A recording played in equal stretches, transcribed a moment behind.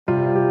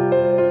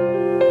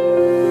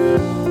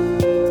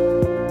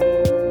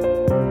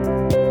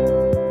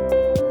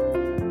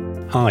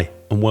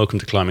and welcome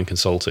to Climbing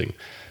Consulting.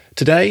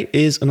 Today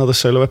is another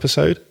solo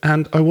episode,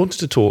 and I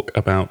wanted to talk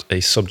about a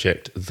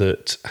subject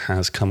that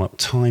has come up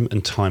time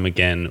and time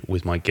again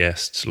with my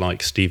guests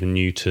like Stephen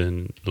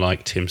Newton,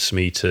 like Tim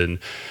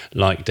Smeaton,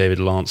 like David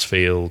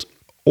Lancefield,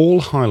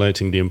 all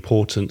highlighting the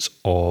importance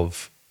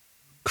of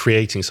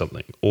creating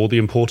something or the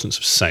importance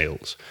of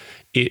sales.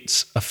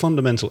 It's a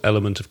fundamental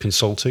element of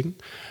consulting.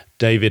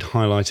 David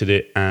highlighted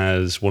it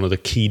as one of the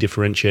key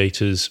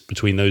differentiators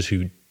between those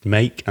who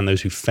make and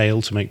those who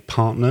fail to make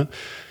partner.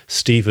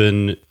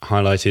 Stephen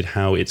highlighted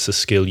how it's a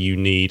skill you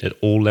need at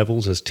all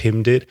levels, as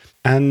Tim did.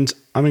 And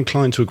I'm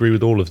inclined to agree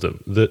with all of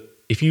them, that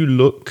if you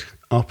look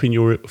up in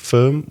your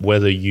firm,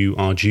 whether you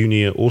are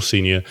junior or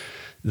senior,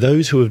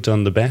 those who have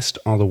done the best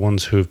are the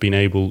ones who have been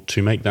able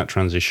to make that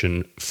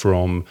transition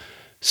from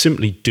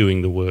simply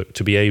doing the work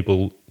to be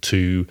able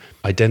to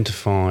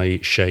identify,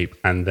 shape,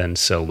 and then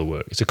sell the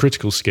work. It's a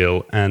critical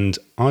skill, and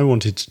I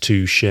wanted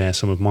to share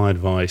some of my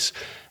advice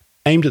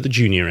aimed at the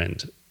junior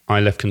end.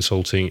 I left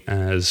consulting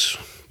as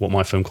what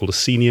my firm called a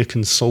senior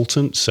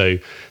consultant, so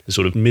the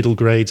sort of middle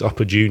grades,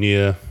 upper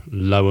junior,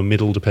 lower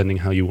middle, depending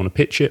how you want to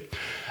pitch it.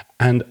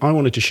 And I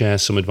wanted to share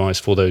some advice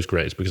for those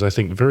grades, because I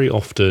think very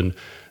often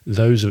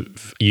those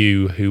of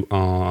you who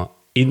are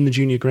in the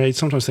junior grade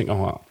sometimes think,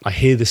 oh, I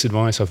hear this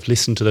advice, I've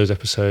listened to those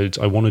episodes,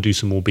 I want to do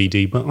some more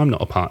BD, but I'm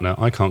not a partner.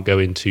 I can't go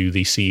into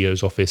the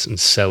CEO's office and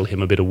sell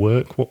him a bit of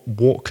work.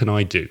 What can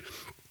I do?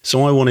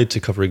 So I wanted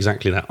to cover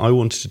exactly that. I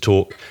wanted to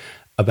talk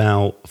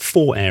about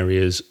 4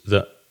 areas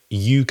that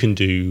you can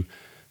do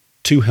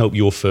to help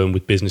your firm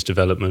with business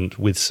development,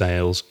 with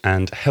sales,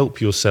 and help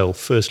yourself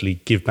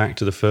firstly give back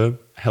to the firm,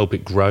 help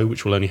it grow,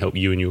 which will only help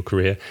you in your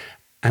career,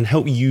 and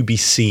help you be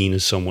seen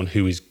as someone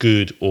who is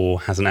good or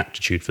has an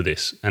aptitude for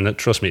this. And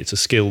trust me, it's a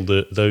skill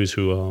that those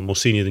who are more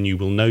senior than you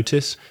will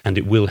notice, and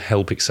it will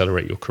help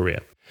accelerate your career.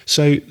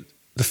 So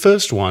the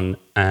first one,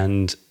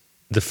 and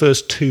the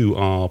first 2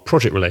 are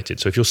project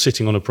related. So if you're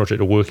sitting on a project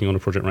or working on a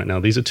project right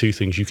now, these are 2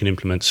 things you can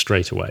implement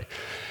straight away.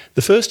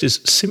 The first is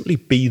simply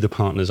be the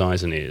partner's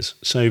eyes and ears.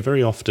 So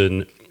very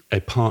often a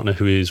partner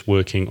who is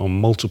working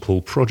on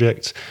multiple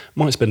projects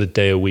might spend a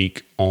day a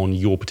week on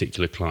your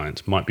particular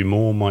client. Might be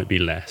more, might be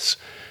less.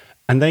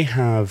 And they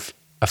have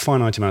a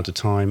finite amount of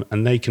time,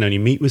 and they can only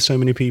meet with so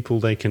many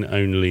people. They can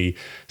only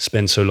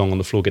spend so long on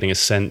the floor getting a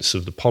sense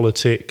of the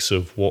politics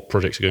of what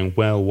projects are going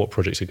well, what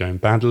projects are going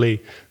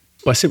badly.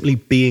 By simply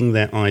being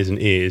their eyes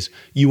and ears,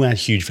 you add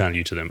huge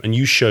value to them, and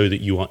you show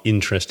that you are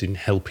interested in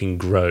helping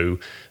grow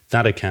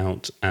that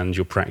account and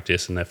your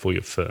practice, and therefore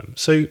your firm.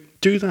 So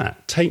do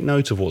that. Take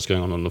note of what's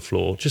going on the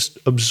floor. Just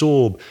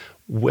absorb,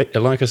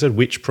 like I said,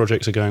 which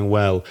projects are going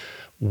well.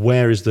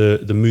 Where is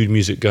the mood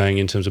music going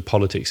in terms of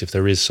politics, if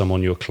there is some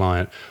on your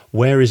client?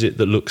 Where is it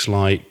that looks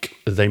like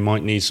they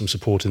might need some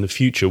support in the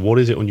future? What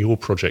is it on your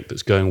project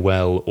that's going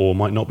well or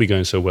might not be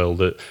going so well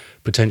that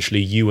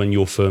potentially you and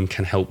your firm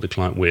can help the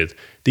client with?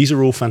 These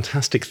are all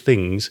fantastic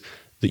things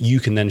that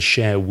you can then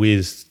share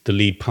with the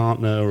lead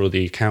partner or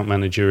the account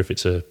manager, if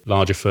it's a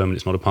larger firm and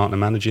it's not a partner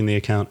managing the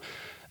account,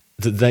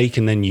 that they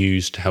can then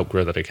use to help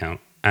grow that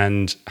account.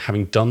 And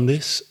having done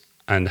this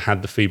and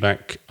had the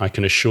feedback, I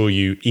can assure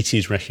you it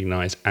is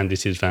recognized and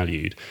it is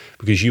valued,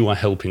 because you are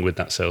helping with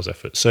that sales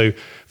effort. So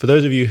for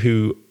those of you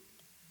who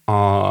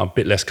are a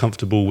bit less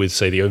comfortable with,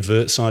 say, the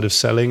overt side of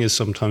selling, as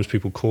sometimes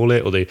people call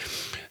it, or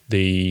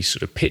the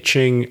sort of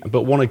pitching,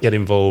 but want to get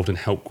involved and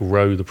help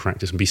grow the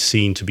practice and be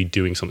seen to be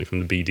doing something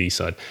from the BD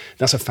side,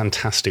 that's a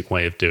fantastic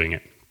way of doing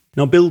it.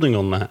 Now, building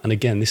on that, and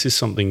again, this is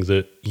something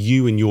that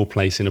you in your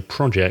place in a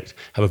project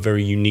have a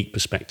very unique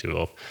perspective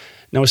of.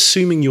 Now,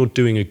 assuming you're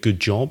doing a good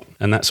job,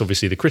 and that's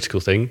obviously the critical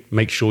thing,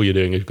 make sure you're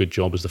doing a good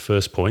job as the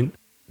first point.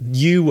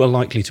 You are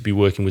likely to be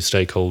working with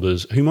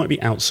stakeholders who might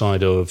be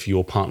outside of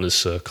your partner's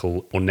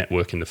circle or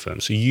network in the firm.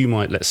 So you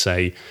might, let's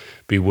say,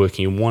 be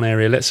working in one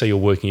area. Let's say you're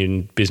working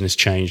in business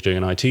change, doing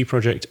an IT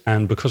project,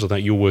 and because of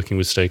that, you're working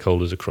with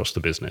stakeholders across the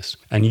business.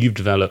 And you've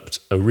developed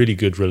a really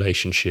good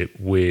relationship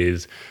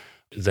with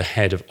the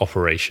head of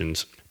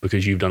operations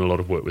because you've done a lot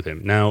of work with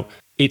him. Now,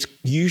 it's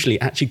usually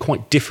actually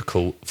quite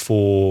difficult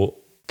for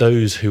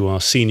those who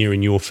are senior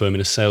in your firm in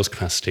a sales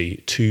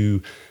capacity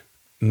to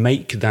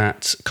make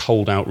that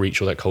cold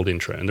outreach or that cold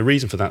intro. And the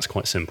reason for that's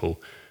quite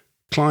simple.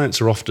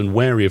 Clients are often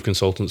wary of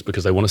consultants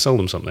because they want to sell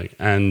them something.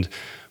 And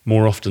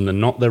more often than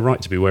not, they're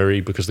right to be wary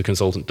because the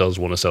consultant does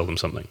want to sell them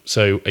something.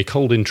 So a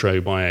cold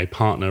intro by a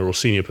partner or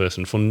senior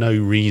person for no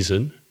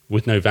reason,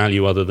 with no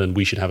value other than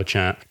we should have a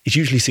chat, is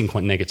usually seen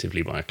quite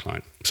negatively by a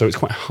client. So it's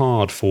quite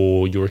hard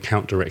for your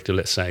account director,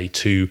 let's say,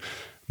 to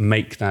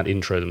make that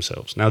intro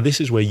themselves. Now, this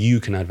is where you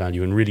can add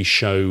value and really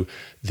show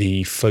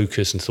the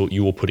focus and thought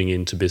you're putting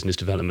into business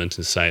development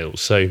and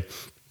sales. So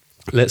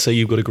let's say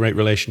you've got a great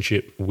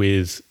relationship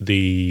with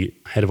the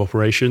head of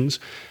operations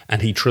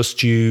and he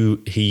trusts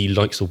you, he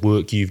likes the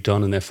work you've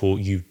done and therefore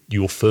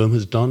your firm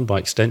has done by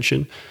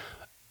extension.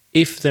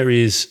 If there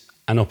is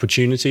an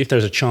opportunity, if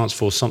there's a chance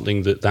for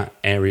something that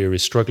area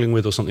is struggling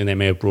with or something they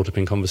may have brought up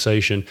in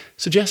conversation,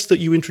 suggest that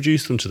you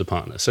introduce them to the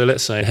partner. So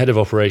let's say a head of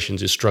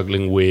operations is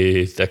struggling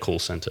with their call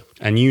center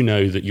and you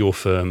know that your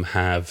firm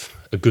have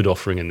a good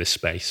offering in this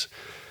space.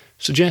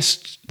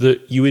 Suggest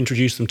that you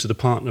introduce them to the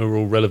partner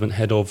or relevant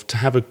head of to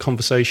have a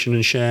conversation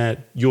and share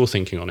your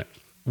thinking on it.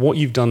 What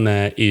you've done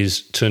there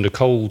is turned a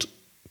cold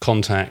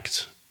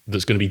contact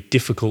that's going to be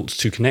difficult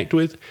to connect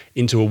with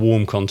into a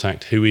warm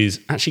contact who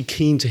is actually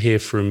keen to hear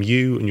from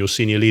you and your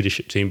senior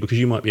leadership team because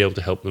you might be able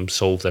to help them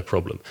solve their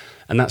problem.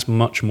 And that's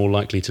much more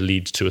likely to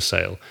lead to a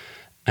sale.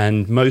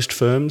 And most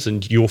firms,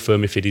 and your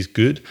firm if it is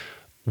good,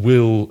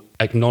 will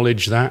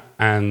acknowledge that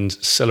and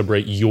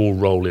celebrate your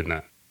role in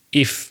that.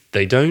 If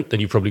they don't, then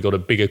you've probably got a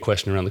bigger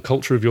question around the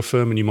culture of your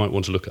firm and you might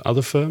want to look at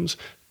other firms.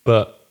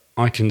 But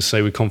I can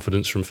say with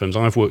confidence from firms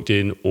I've worked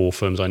in or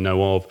firms I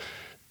know of,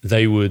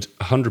 they would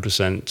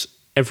 100%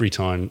 every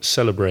time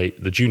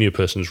celebrate the junior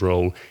person's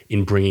role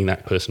in bringing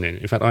that person in.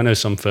 In fact, I know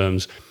some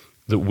firms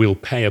that will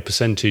pay a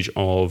percentage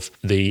of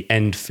the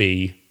end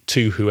fee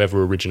to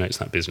whoever originates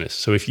that business.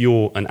 So if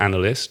you're an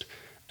analyst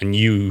and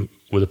you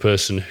were the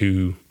person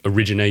who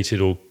originated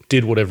or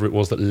did whatever it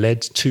was that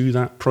led to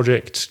that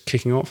project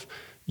kicking off,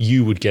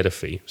 you would get a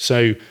fee.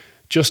 So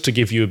just to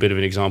give you a bit of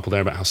an example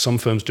there about how some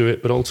firms do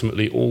it, but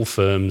ultimately all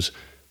firms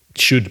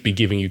should be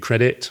giving you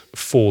credit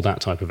for that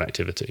type of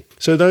activity.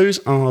 So those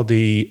are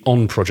the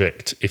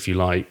on-project, if you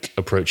like,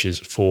 approaches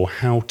for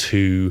how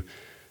to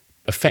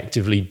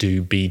effectively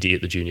do BD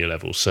at the junior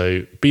level.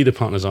 So be the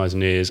partner's eyes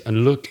and ears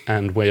and look,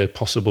 and where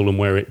possible and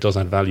where it does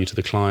add value to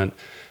the client,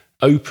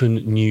 open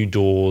new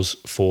doors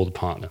for the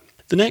partner.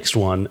 The next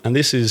one, and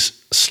this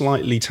is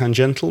slightly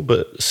tangential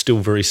but still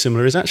very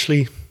similar, is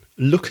actually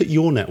look at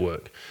your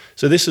network.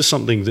 So this is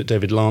something that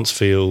David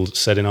Lancefield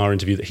said in our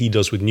interview that he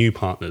does with new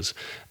partners.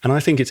 And I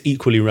think it's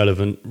equally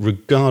relevant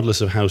regardless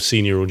of how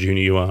senior or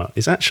junior you are,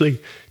 is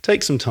actually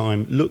take some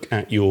time, look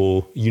at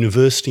your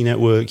university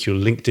network, your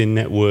LinkedIn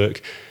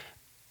network,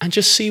 and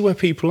just see where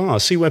people are.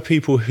 See where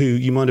people who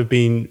you might have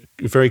been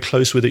very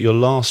close with at your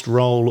last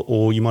role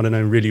or you might have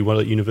known really well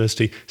at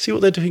university, see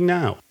what they're doing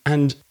now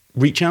and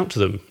reach out to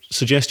them.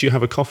 Suggest you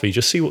have a coffee,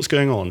 just see what's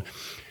going on.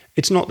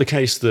 It's not the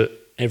case that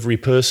every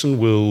person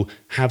will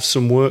have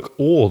some work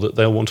or that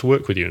they'll want to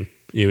work with you.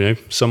 You know,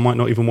 some might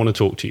not even want to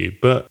talk to you,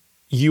 but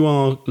you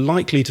are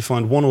likely to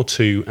find 1 or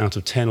 2 out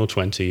of 10 or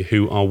 20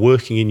 who are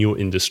working in your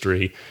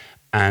industry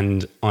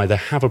and either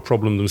have a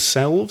problem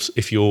themselves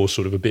if you're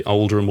sort of a bit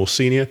older and more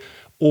senior,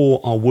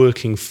 or are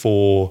working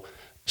for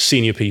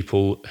senior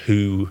people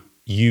who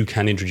you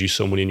can introduce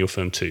someone in your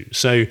firm to.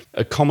 So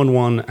a common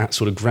one at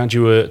sort of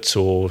graduate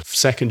or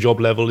second job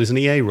level is an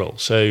EA role.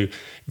 So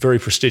very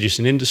prestigious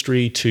in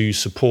industry to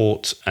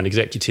support an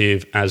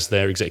executive as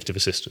their executive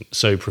assistant.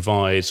 So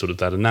provide sort of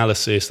that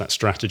analysis, that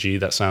strategy,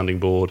 that sounding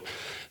board.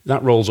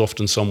 That role's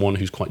often someone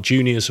who's quite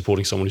junior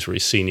supporting someone who's very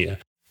senior.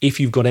 If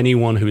you've got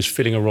anyone who is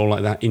filling a role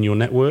like that in your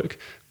network,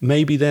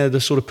 maybe they're the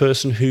sort of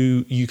person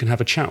who you can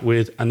have a chat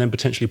with and then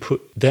potentially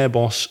put their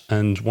boss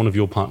and one of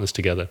your partners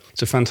together.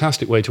 It's a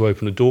fantastic way to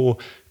open a door,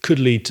 could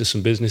lead to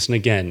some business. And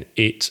again,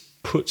 it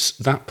puts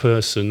that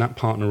person, that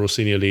partner or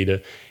senior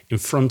leader in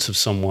front of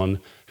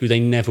someone who they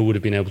never would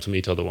have been able to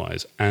meet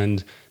otherwise.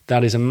 And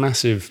that is a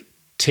massive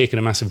tick and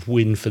a massive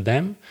win for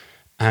them.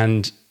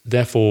 And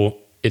therefore,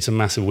 it's a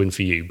massive win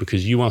for you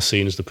because you are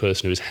seen as the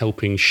person who is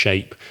helping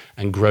shape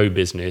and grow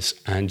business,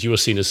 and you are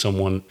seen as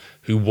someone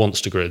who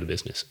wants to grow the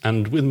business.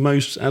 And with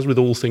most, as with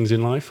all things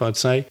in life, I'd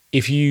say,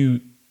 if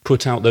you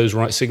put out those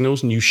right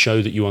signals and you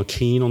show that you are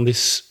keen on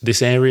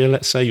this area,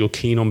 let's say you're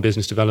keen on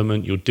business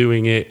development, you're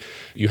doing it,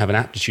 you have an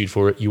aptitude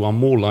for it, you are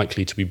more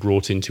likely to be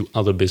brought into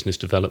other business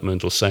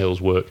development or sales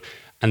work,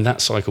 and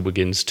that cycle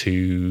begins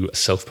to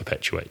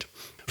self-perpetuate.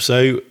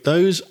 So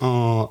those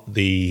are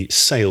the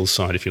sales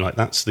side, if you like.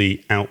 That's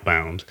the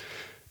outbound.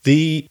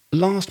 The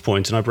last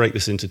point, and I break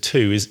this into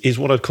 2, is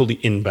what I'd call the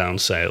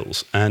inbound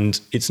sales. And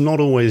it's not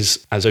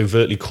always as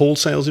overtly called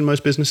sales in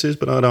most businesses,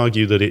 but I'd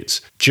argue that it's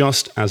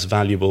just as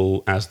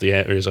valuable as the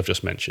areas I've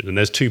just mentioned. And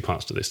there's 2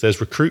 parts to this. There's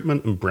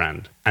recruitment and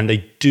brand, and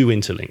they do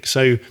interlink.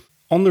 So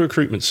on the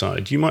recruitment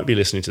side, you might be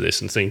listening to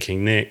this and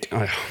thinking, Nick,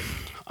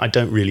 I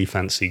don't really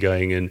fancy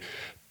going and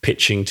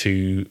pitching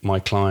to my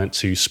client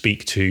to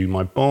speak to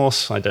my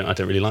boss. I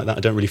don't really like that. I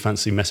don't really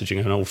fancy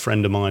messaging an old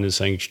friend of mine and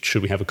saying,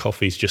 should we have a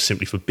coffee? It's just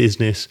simply for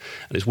business.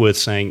 And it's worth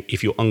saying,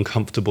 if you're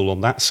uncomfortable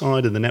on that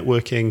side of the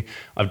networking,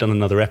 I've done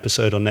another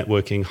episode on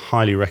networking.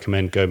 Highly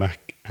recommend go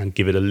back and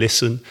give it a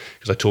listen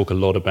because I talk a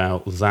lot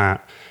about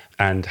that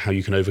and how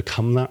you can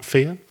overcome that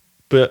fear.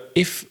 But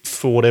if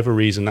for whatever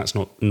reason that's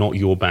not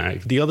your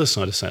bag, the other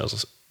side of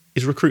sales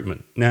is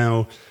recruitment.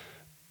 Now,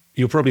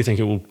 you're probably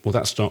thinking, well,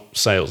 that's not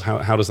sales.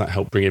 How does that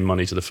help bring in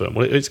money to the firm?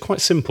 Well, it's quite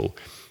simple.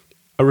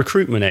 A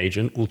recruitment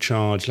agent will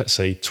charge, let's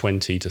say,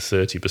 20 to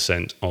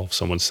 30% of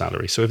someone's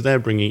salary. So if they're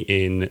bringing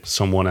in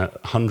someone at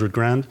 100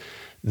 grand,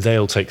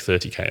 they'll take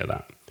 30K of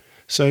that.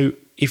 So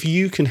if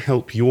you can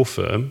help your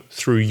firm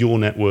through your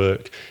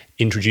network,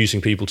 introducing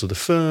people to the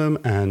firm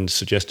and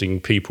suggesting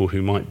people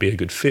who might be a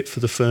good fit for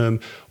the firm,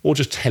 or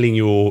just telling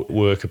your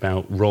work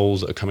about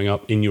roles that are coming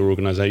up in your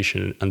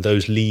organization and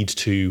those lead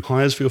to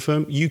hires for your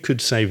firm, you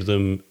could save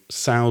them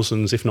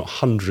thousands, if not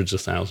hundreds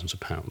of thousands of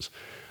pounds.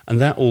 And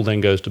that all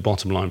then goes to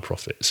bottom line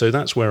profit. So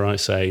that's where I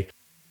say,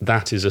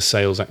 that is a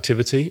sales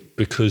activity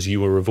because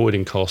you are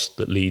avoiding cost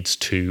that leads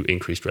to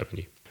increased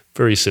revenue.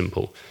 Very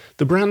simple.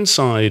 The brand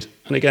side,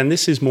 and again,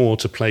 this is more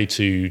to play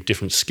to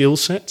different skill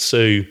sets.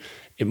 So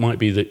it might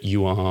be that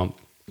you are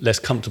less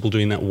comfortable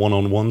doing that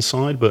one-on-one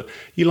side, but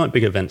you like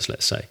big events,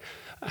 let's say.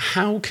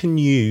 How can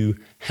you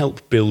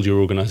help build your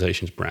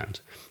organization's brand?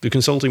 The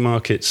consulting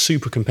market's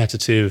super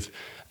competitive,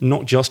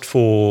 not just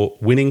for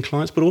winning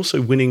clients, but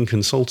also winning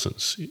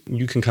consultants.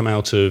 You can come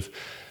out of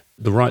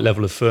the right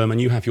level of firm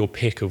and you have your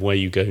pick of where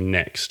you go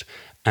next.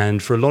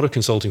 And for a lot of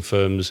consulting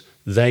firms,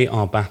 they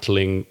are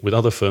battling with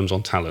other firms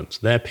on talent.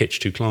 Their pitch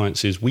to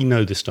clients is, we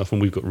know this stuff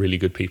and we've got really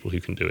good people who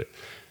can do it.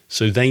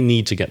 So they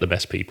need to get the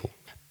best people.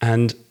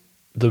 And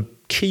the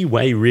key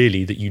way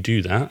really that you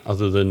do that,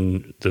 other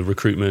than the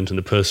recruitment and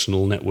the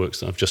personal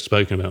networks that I've just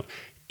spoken about,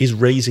 is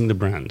raising the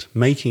brand,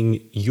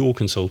 making your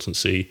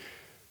consultancy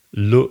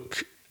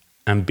look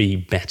and be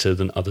better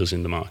than others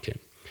in the market.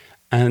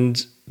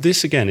 And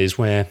this again is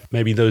where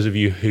maybe those of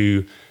you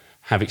who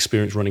have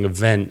experience running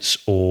events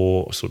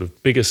or sort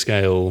of bigger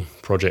scale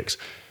projects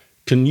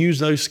can use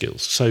those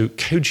skills. So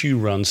could you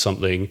run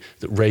something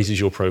that raises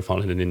your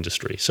profile in an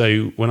industry?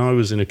 So when I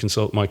was in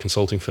my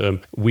consulting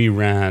firm, we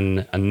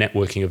ran a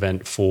networking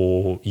event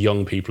for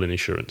young people in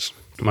insurance.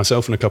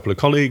 Myself and a couple of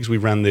colleagues, we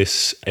ran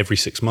this every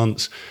 6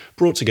 months,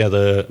 brought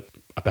together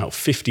about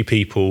 50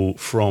 people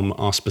from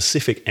our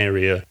specific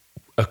area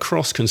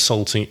across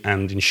consulting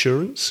and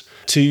insurance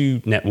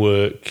to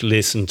network,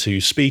 listen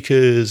to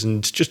speakers,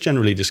 and just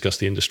generally discuss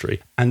the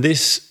industry. And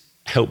this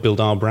helped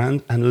build our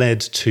brand and led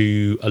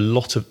to a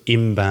lot of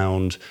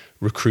inbound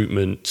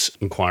recruitment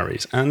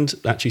inquiries and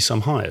actually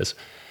some hires.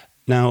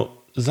 Now,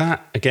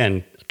 that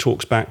again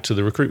talks back to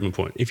the recruitment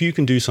point. If you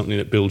can do something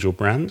that builds your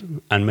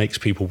brand and makes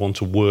people want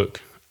to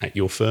work at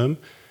your firm,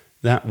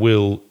 that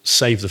will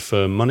save the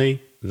firm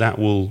money, that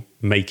will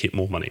make it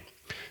more money.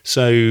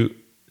 So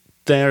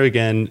there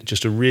again,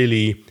 just a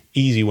really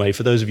easy way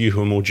for those of you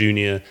who are more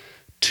junior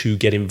to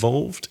get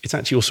involved. It's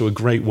actually also a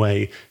great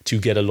way to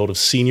get a lot of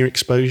senior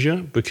exposure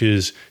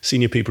because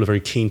senior people are very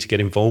keen to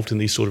get involved in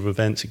these sort of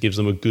events. It gives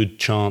them a good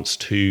chance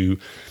to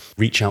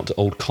reach out to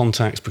old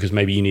contacts because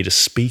maybe you need a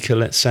speaker,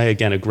 let's say.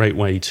 Again, a great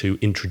way to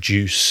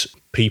introduce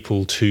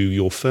people to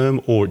your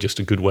firm, or just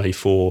a good way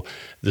for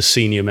the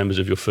senior members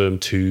of your firm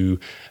to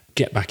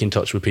get back in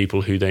touch with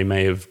people who they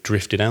may have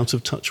drifted out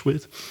of touch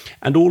with.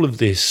 And all of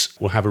this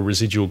will have a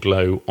residual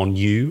glow on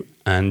you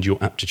and your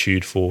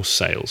aptitude for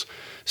sales.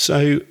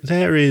 So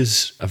there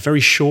is a very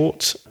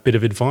short bit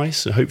of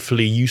advice,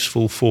 hopefully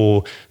useful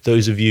for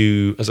those of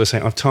you. As I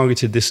say, I've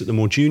targeted this at the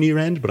more junior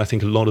end, but I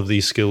think a lot of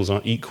these skills are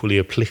equally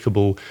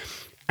applicable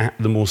at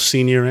the more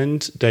senior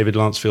end. David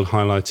Lancefield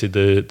highlighted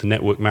the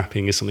network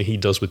mapping is something he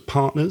does with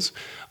partners.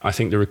 I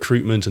think the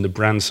recruitment and the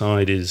brand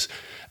side is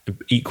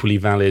equally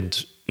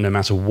valid no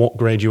matter what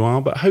grade you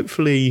are, but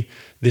hopefully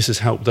this has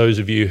helped those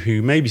of you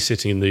who may be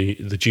sitting in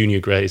the junior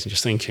grades and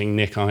just thinking,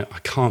 Nick, I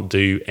can't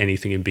do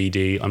anything in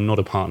BD. I'm not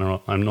a partner.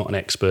 I'm not an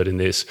expert in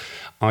this.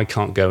 I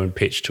can't go and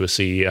pitch to a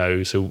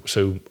CEO,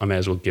 so I may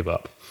as well give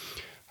up.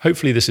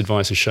 Hopefully this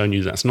advice has shown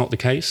you that's not the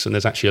case and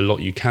there's actually a lot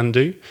you can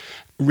do.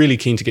 Really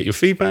keen to get your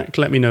feedback.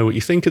 Let me know what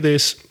you think of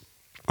this.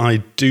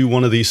 I do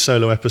one of these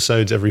solo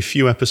episodes every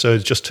few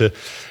episodes just to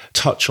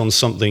touch on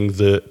something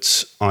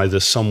that either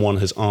someone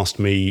has asked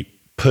me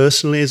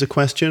personally as a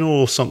question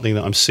or something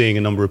that I'm seeing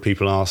a number of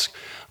people ask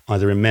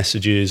either in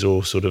messages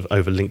or sort of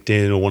over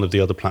LinkedIn or one of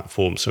the other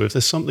platforms. So if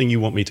there's something you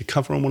want me to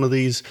cover on one of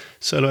these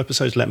solo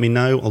episodes, let me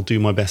know. I'll do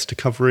my best to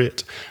cover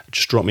it.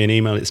 Just drop me an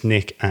email. It's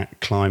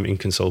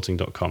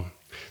nick@climbinconsulting.com.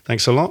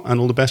 Thanks a lot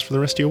and all the best for the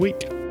rest of your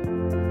week.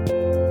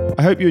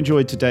 I hope you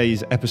enjoyed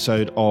today's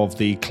episode of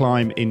the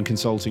Climb in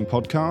Consulting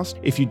podcast.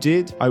 If you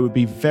did, I would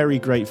be very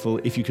grateful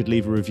if you could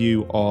leave a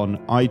review on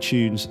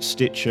iTunes,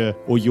 Stitcher,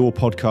 or your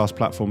podcast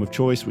platform of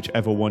choice,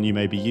 whichever one you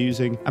may be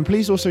using. And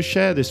please also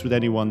share this with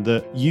anyone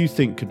that you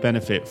think could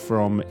benefit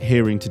from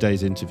hearing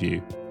today's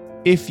interview.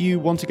 If you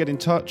want to get in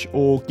touch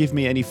or give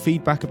me any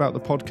feedback about the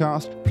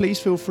podcast, please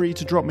feel free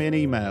to drop me an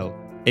email.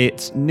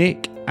 It's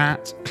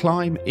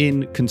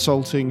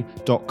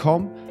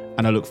nick@climbinconsulting.com,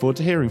 and I look forward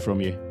to hearing from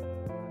you.